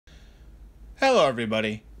Hello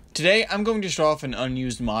everybody. Today I'm going to show off an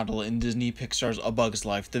unused model in Disney Pixar's A Bug's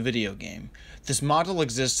Life, the video game. This model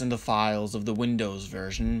exists in the files of the Windows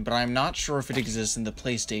version, but I'm not sure if it exists in the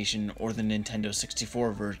PlayStation or the Nintendo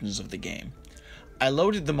 64 versions of the game. I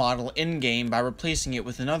loaded the model in-game by replacing it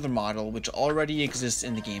with another model which already exists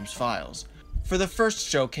in the game's files. For the first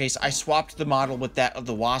showcase, I swapped the model with that of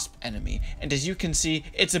the wasp enemy, and as you can see,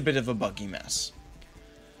 it's a bit of a buggy mess.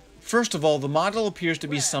 First of all, the model appears to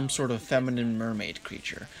be some sort of feminine mermaid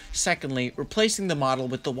creature. Secondly, replacing the model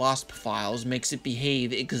with the wasp files makes it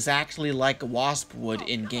behave exactly like a wasp would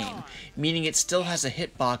in-game, meaning it still has a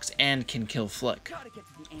hitbox and can kill Flick.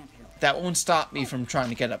 That won't stop me from trying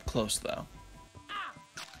to get up close though.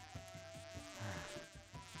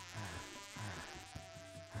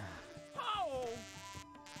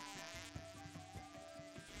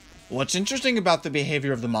 What's interesting about the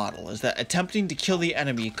behavior of the model is that attempting to kill the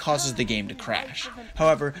enemy causes the game to crash.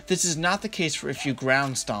 However, this is not the case for if you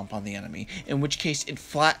ground stomp on the enemy, in which case it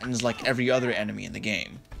flattens like every other enemy in the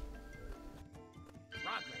game.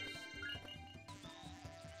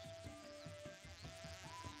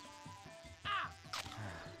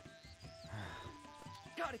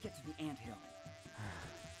 Gotta get to the anthill.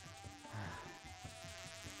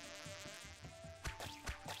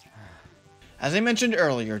 As I mentioned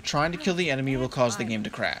earlier, trying to kill the enemy will cause the game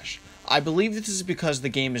to crash. I believe this is because the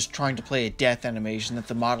game is trying to play a death animation that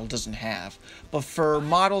the model doesn't have, but for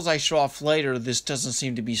models I show off later, this doesn't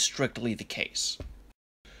seem to be strictly the case.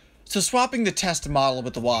 So swapping the test model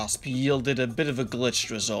with the wasp yielded a bit of a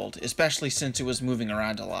glitched result, especially since it was moving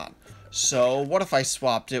around a lot. So what if I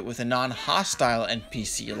swapped it with a non-hostile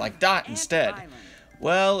NPC like Dot instead?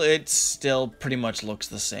 Well, it still pretty much looks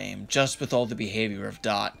the same, just with all the behavior of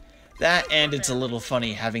Dot. That, and it's a little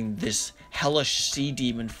funny having this hellish sea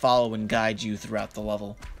demon follow and guide you throughout the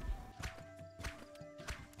level.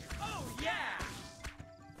 Oh, yeah!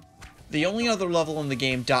 The only other level in the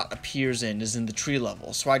game Dot appears in is in the tree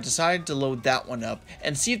level, so I decided to load that one up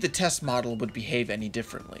and see if the test model would behave any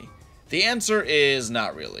differently. The answer is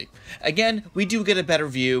not really. Again, we do get a better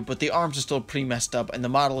view, but the arms are still pretty messed up and the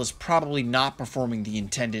model is probably not performing the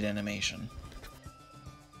intended animation.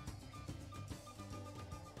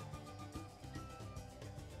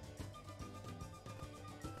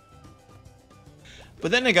 But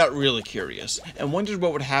then I got really curious, and wondered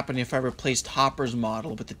what would happen if I replaced Hopper's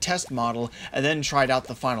model with the test model and then tried out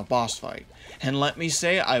the final boss fight. And let me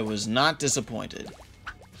say, I was not disappointed.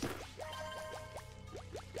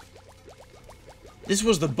 This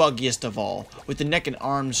was the buggiest of all, with the neck and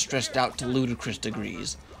arms stretched out to ludicrous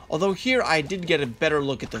degrees. Although here I did get a better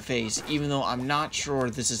look at the face, even though I'm not sure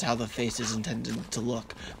this is how the face is intended to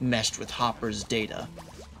look, meshed with Hopper's data.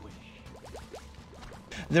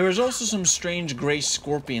 There is also some strange gray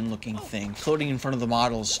scorpion-looking thing floating in front of the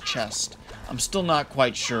model's chest. I'm still not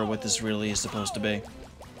quite sure what this really is supposed to be.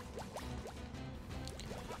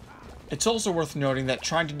 It's also worth noting that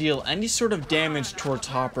trying to deal any sort of damage towards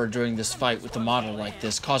Hopper during this fight with a model like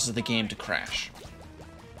this causes the game to crash.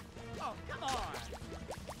 Oh, come on!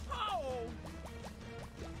 Oh!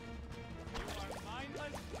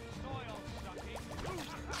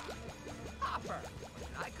 Hopper,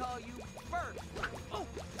 I call you first. Oh!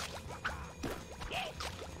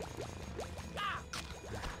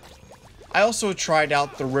 I also tried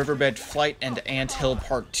out the Riverbed Flight and Anthill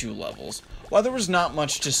Part 2 levels. While there was not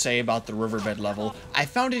much to say about the Riverbed level, I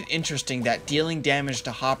found it interesting that dealing damage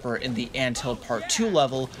to Hopper in the Anthill Part 2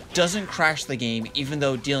 level doesn't crash the game, even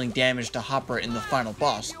though dealing damage to Hopper in the final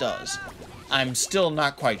boss does. I'm still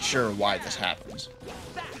not quite sure why this happens.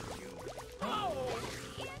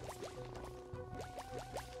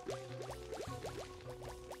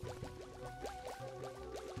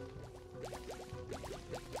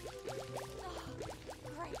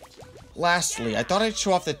 Lastly, I thought I'd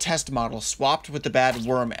show off the test model swapped with the bad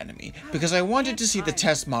worm enemy, because I wanted to see the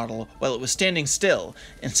test model while it was standing still,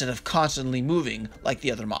 instead of constantly moving like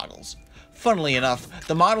the other models. Funnily enough,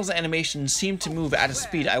 the model's animation seemed to move at a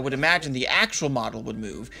speed I would imagine the actual model would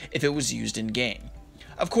move if it was used in-game.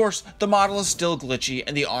 Of course, the model is still glitchy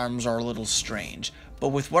and the arms are a little strange, but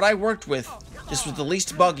with what I worked with, this was the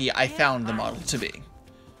least buggy I found the model to be.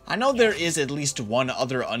 I know there is at least one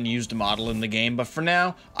other unused model in the game, but for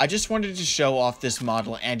now, I just wanted to show off this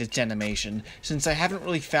model and its animation, since I haven't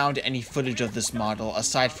really found any footage of this model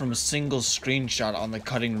aside from a single screenshot on the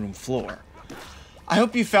cutting room floor. I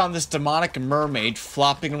hope you found this demonic mermaid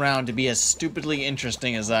flopping around to be as stupidly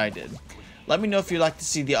interesting as I did. Let me know if you'd like to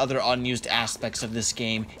see the other unused aspects of this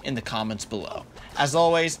game in the comments below. As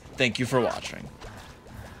always, thank you for watching.